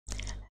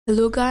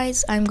Hello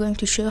guys, I'm going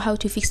to show how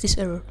to fix this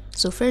error.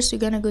 So first you're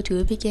gonna go to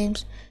Epic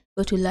Games,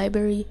 go to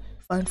library,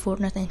 find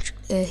Fortnite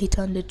and hit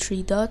on the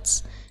three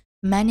dots,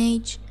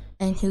 manage,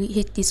 and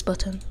hit this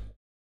button.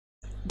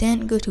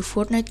 Then go to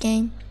Fortnite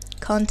game,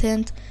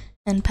 content,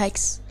 and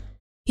packs.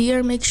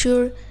 Here make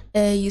sure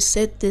you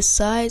set the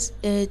size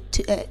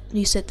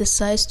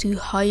to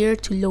higher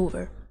to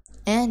lower,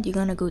 and you're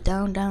gonna go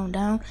down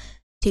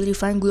till you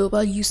find global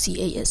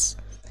UCAS.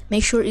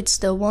 Make sure it's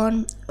the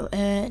one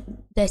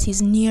that is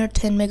near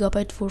 10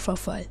 megabyte for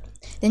file.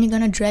 Then you're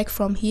gonna drag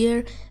from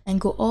here and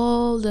go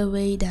all the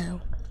way down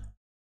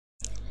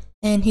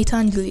and hit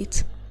on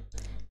delete.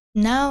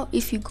 Now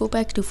if you go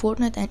back to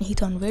Fortnite and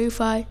hit on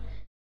verify,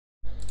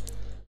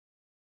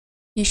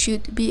 you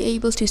should be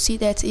able to see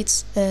that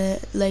it's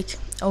like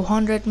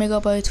 100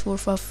 megabyte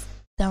worth of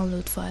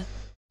download file.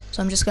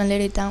 So I'm just gonna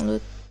let it download.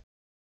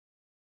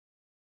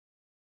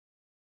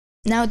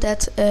 Now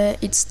that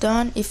it's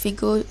done, if we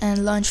go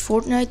and launch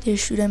Fortnite, there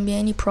shouldn't be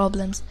any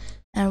problems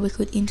and we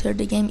could enter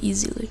the game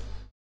easily.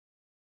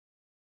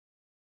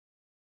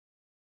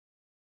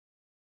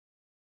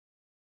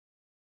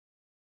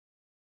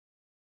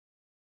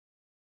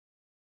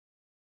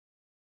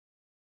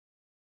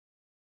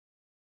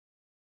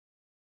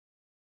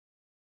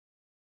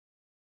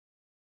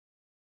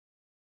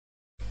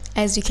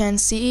 As you can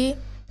see,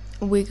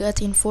 we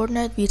got in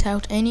Fortnite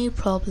without any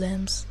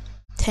problems.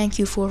 Thank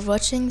you for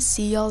watching,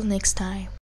 see y'all next time.